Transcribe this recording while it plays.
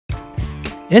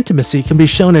Intimacy can be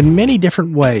shown in many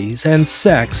different ways, and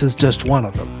sex is just one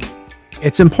of them.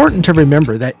 It's important to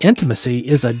remember that intimacy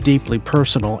is a deeply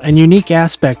personal and unique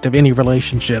aspect of any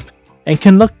relationship and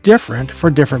can look different for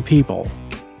different people.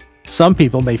 Some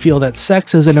people may feel that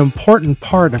sex is an important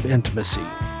part of intimacy,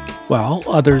 while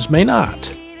others may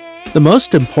not. The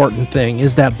most important thing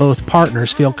is that both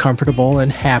partners feel comfortable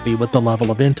and happy with the level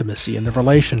of intimacy in the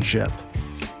relationship.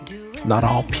 Not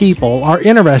all people are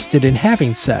interested in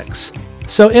having sex,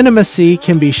 so intimacy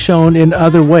can be shown in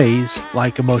other ways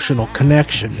like emotional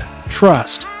connection,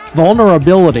 trust,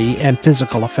 vulnerability, and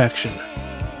physical affection.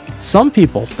 Some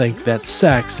people think that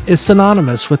sex is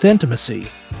synonymous with intimacy,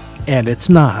 and it's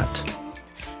not.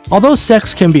 Although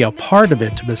sex can be a part of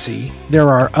intimacy, there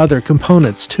are other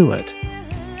components to it.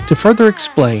 To further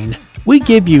explain, we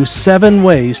give you 7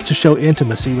 ways to show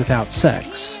intimacy without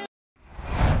sex.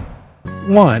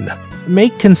 1.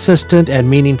 Make consistent and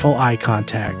meaningful eye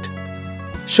contact.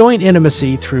 Showing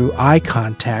intimacy through eye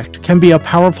contact can be a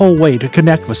powerful way to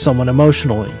connect with someone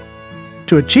emotionally.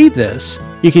 To achieve this,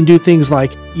 you can do things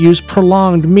like use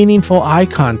prolonged, meaningful eye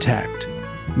contact,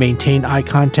 maintain eye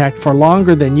contact for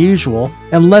longer than usual,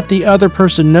 and let the other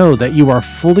person know that you are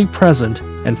fully present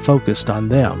and focused on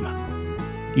them.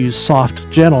 Use soft,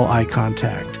 gentle eye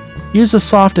contact. Use a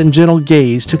soft and gentle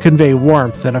gaze to convey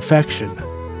warmth and affection.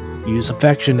 Use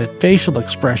affectionate facial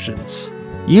expressions.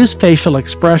 Use facial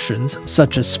expressions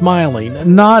such as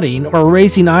smiling, nodding, or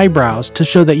raising eyebrows to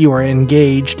show that you are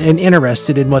engaged and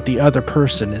interested in what the other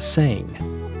person is saying.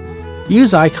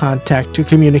 Use eye contact to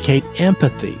communicate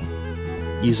empathy.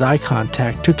 Use eye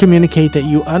contact to communicate that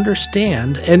you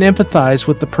understand and empathize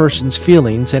with the person's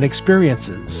feelings and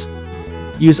experiences.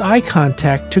 Use eye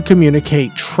contact to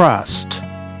communicate trust.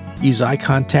 Use eye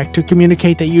contact to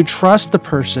communicate that you trust the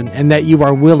person and that you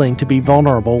are willing to be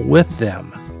vulnerable with them.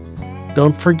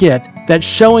 Don't forget that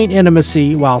showing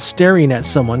intimacy while staring at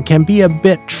someone can be a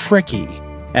bit tricky,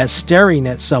 as staring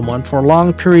at someone for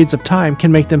long periods of time can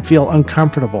make them feel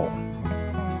uncomfortable.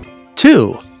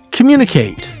 2.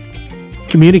 Communicate.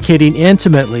 Communicating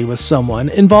intimately with someone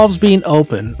involves being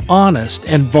open, honest,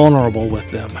 and vulnerable with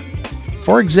them.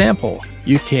 For example,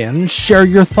 you can share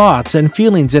your thoughts and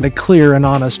feelings in a clear and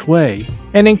honest way,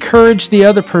 and encourage the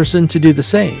other person to do the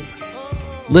same.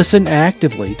 Listen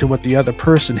actively to what the other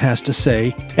person has to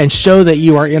say and show that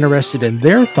you are interested in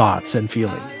their thoughts and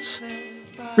feelings.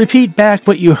 Repeat back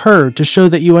what you heard to show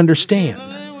that you understand.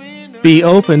 Be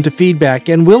open to feedback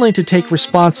and willing to take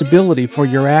responsibility for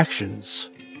your actions.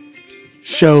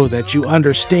 Show that you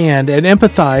understand and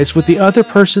empathize with the other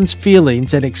person's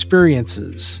feelings and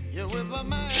experiences.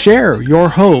 Share your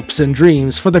hopes and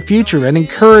dreams for the future and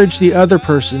encourage the other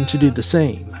person to do the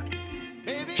same.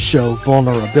 Show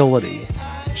vulnerability.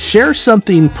 Share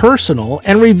something personal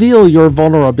and reveal your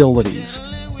vulnerabilities.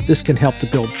 This can help to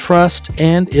build trust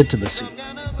and intimacy.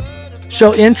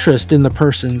 Show interest in the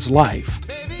person's life.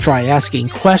 Try asking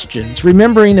questions,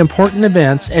 remembering important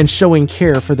events, and showing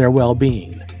care for their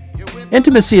well-being.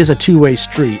 Intimacy is a two-way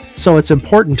street, so it's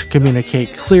important to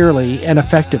communicate clearly and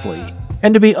effectively,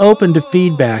 and to be open to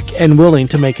feedback and willing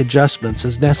to make adjustments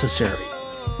as necessary.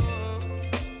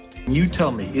 You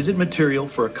tell me, is it material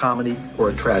for a comedy or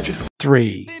a tragedy?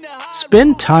 3.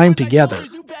 Spend time together.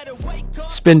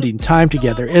 Spending time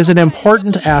together is an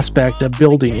important aspect of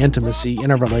building intimacy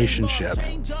in a relationship.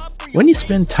 When you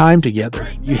spend time together,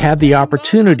 you have the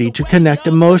opportunity to connect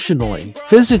emotionally,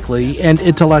 physically, and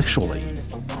intellectually.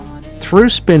 Through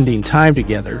spending time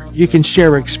together, you can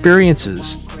share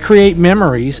experiences, create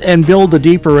memories, and build a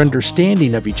deeper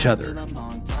understanding of each other.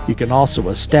 You can also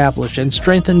establish and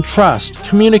strengthen trust,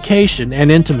 communication,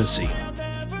 and intimacy.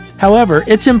 However,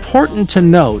 it's important to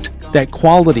note that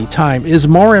quality time is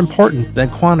more important than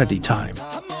quantity time.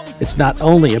 It's not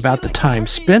only about the time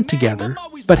spent together,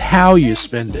 but how you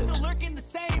spend it.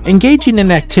 Engaging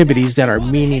in activities that are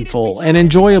meaningful and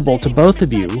enjoyable to both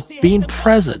of you, being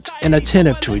present and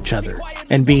attentive to each other,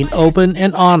 and being open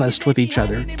and honest with each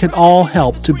other can all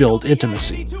help to build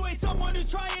intimacy.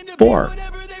 4.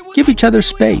 Give each other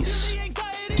space.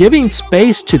 Giving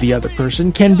space to the other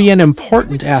person can be an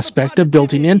important aspect of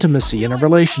building intimacy in a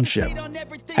relationship.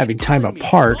 Having time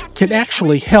apart can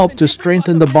actually help to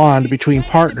strengthen the bond between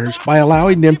partners by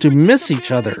allowing them to miss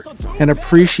each other and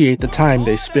appreciate the time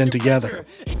they spend together.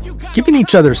 Giving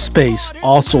each other space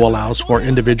also allows for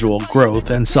individual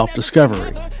growth and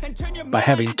self-discovery. By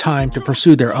having time to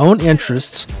pursue their own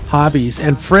interests, hobbies,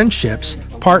 and friendships,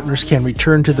 partners can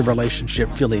return to the relationship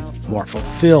feeling more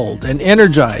fulfilled and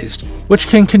energized, which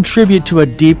can contribute to a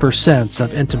deeper sense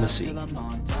of intimacy.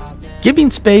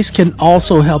 Giving space can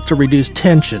also help to reduce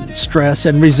tension, stress,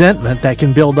 and resentment that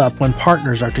can build up when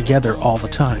partners are together all the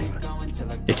time.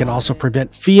 It can also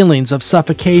prevent feelings of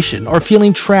suffocation or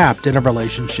feeling trapped in a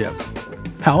relationship.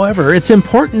 However, it's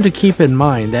important to keep in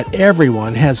mind that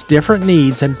everyone has different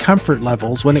needs and comfort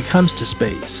levels when it comes to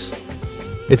space.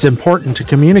 It's important to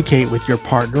communicate with your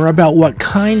partner about what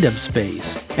kind of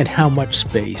space and how much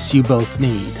space you both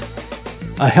need.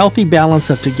 A healthy balance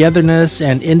of togetherness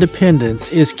and independence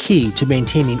is key to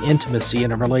maintaining intimacy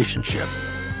in a relationship.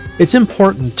 It's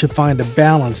important to find a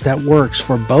balance that works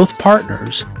for both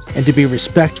partners and to be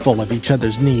respectful of each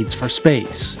other's needs for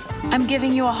space. I'm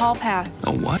giving you a hall pass.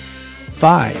 A what?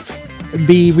 5.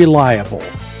 Be reliable.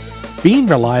 Being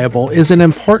reliable is an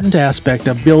important aspect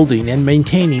of building and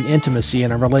maintaining intimacy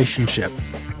in a relationship.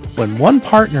 When one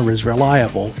partner is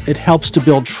reliable, it helps to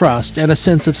build trust and a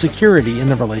sense of security in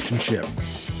the relationship.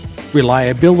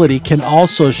 Reliability can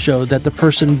also show that the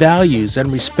person values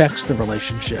and respects the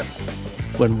relationship.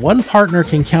 When one partner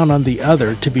can count on the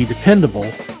other to be dependable,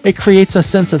 it creates a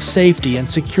sense of safety and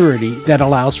security that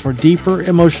allows for deeper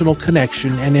emotional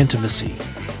connection and intimacy.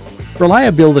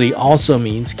 Reliability also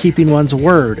means keeping one's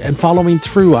word and following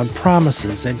through on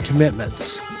promises and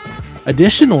commitments.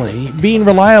 Additionally, being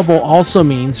reliable also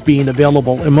means being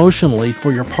available emotionally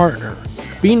for your partner,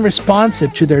 being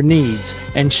responsive to their needs,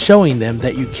 and showing them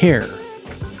that you care.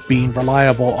 Being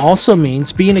reliable also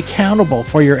means being accountable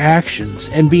for your actions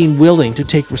and being willing to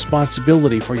take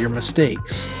responsibility for your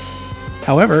mistakes.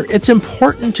 However, it's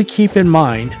important to keep in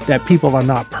mind that people are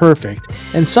not perfect,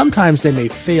 and sometimes they may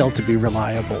fail to be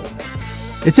reliable.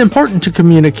 It's important to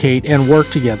communicate and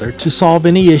work together to solve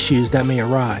any issues that may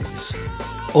arise.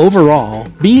 Overall,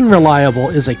 being reliable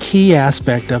is a key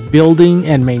aspect of building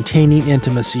and maintaining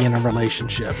intimacy in a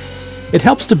relationship. It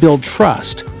helps to build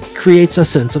trust, creates a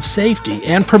sense of safety,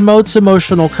 and promotes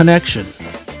emotional connection.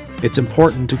 It's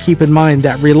important to keep in mind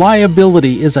that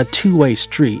reliability is a two-way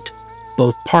street.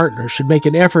 Both partners should make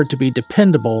an effort to be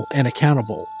dependable and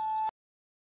accountable.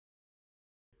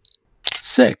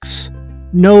 6.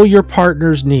 Know your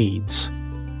partner's needs.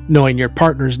 Knowing your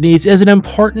partner's needs is an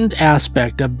important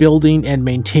aspect of building and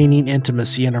maintaining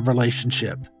intimacy in a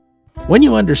relationship. When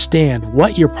you understand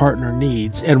what your partner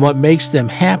needs and what makes them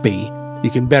happy, you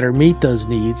can better meet those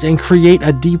needs and create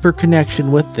a deeper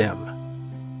connection with them.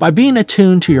 By being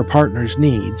attuned to your partner's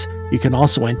needs, you can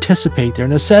also anticipate their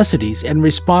necessities and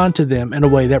respond to them in a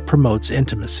way that promotes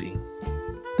intimacy.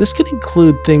 This can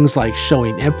include things like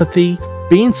showing empathy,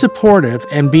 being supportive,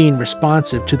 and being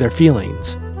responsive to their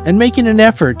feelings, and making an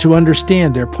effort to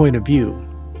understand their point of view.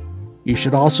 You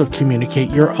should also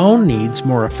communicate your own needs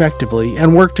more effectively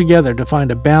and work together to find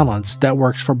a balance that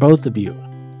works for both of you.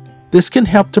 This can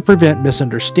help to prevent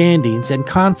misunderstandings and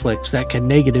conflicts that can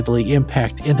negatively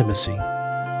impact intimacy.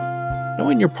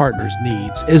 Knowing your partner's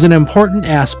needs is an important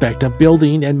aspect of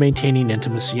building and maintaining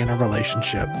intimacy in a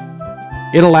relationship.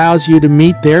 It allows you to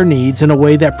meet their needs in a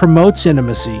way that promotes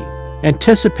intimacy,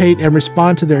 anticipate and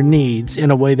respond to their needs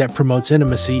in a way that promotes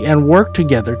intimacy, and work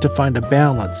together to find a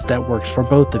balance that works for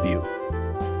both of you.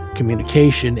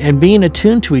 Communication and being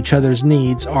attuned to each other's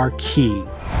needs are key.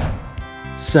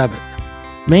 7.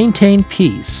 Maintain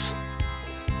peace.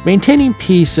 Maintaining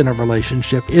peace in a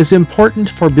relationship is important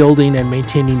for building and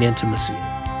maintaining intimacy.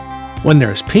 When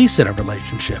there is peace in a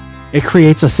relationship, it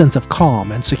creates a sense of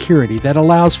calm and security that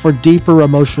allows for deeper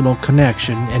emotional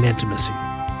connection and intimacy.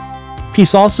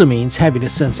 Peace also means having a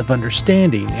sense of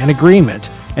understanding and agreement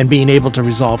and being able to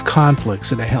resolve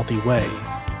conflicts in a healthy way.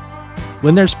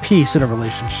 When there's peace in a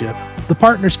relationship, the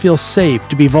partners feel safe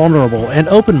to be vulnerable and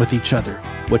open with each other,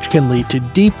 which can lead to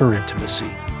deeper intimacy.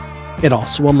 It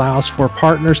also allows for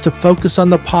partners to focus on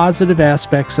the positive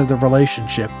aspects of the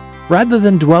relationship rather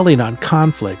than dwelling on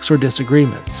conflicts or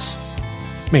disagreements.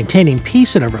 Maintaining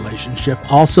peace in a relationship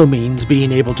also means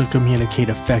being able to communicate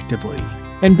effectively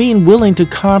and being willing to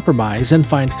compromise and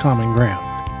find common ground.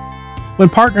 When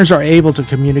partners are able to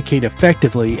communicate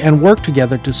effectively and work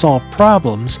together to solve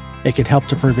problems, it can help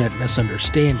to prevent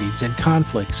misunderstandings and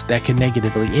conflicts that can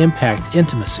negatively impact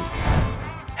intimacy.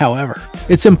 However,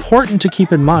 it's important to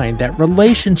keep in mind that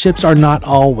relationships are not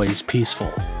always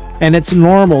peaceful, and it's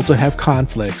normal to have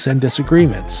conflicts and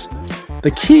disagreements.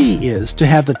 The key is to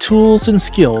have the tools and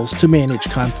skills to manage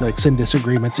conflicts and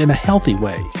disagreements in a healthy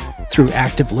way, through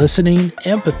active listening,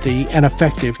 empathy, and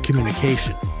effective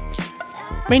communication.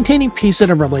 Maintaining peace in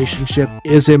a relationship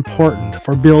is important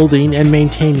for building and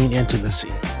maintaining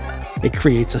intimacy. It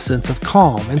creates a sense of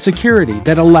calm and security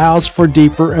that allows for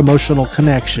deeper emotional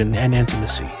connection and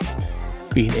intimacy.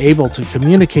 Being able to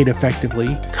communicate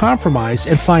effectively, compromise,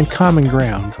 and find common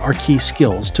ground are key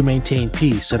skills to maintain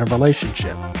peace in a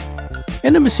relationship.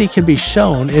 Intimacy can be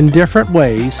shown in different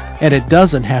ways, and it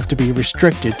doesn't have to be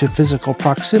restricted to physical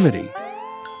proximity.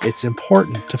 It's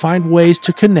important to find ways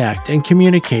to connect and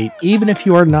communicate even if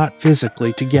you are not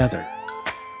physically together.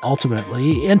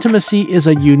 Ultimately, intimacy is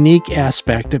a unique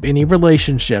aspect of any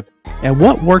relationship, and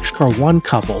what works for one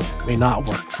couple may not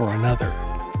work for another.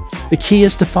 The key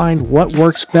is to find what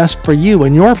works best for you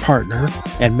and your partner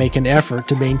and make an effort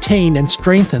to maintain and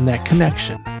strengthen that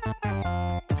connection.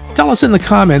 Tell us in the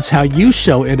comments how you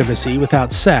show intimacy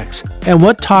without sex and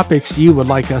what topics you would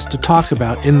like us to talk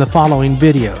about in the following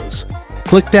videos.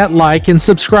 Click that like and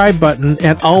subscribe button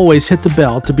and always hit the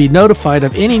bell to be notified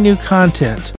of any new content.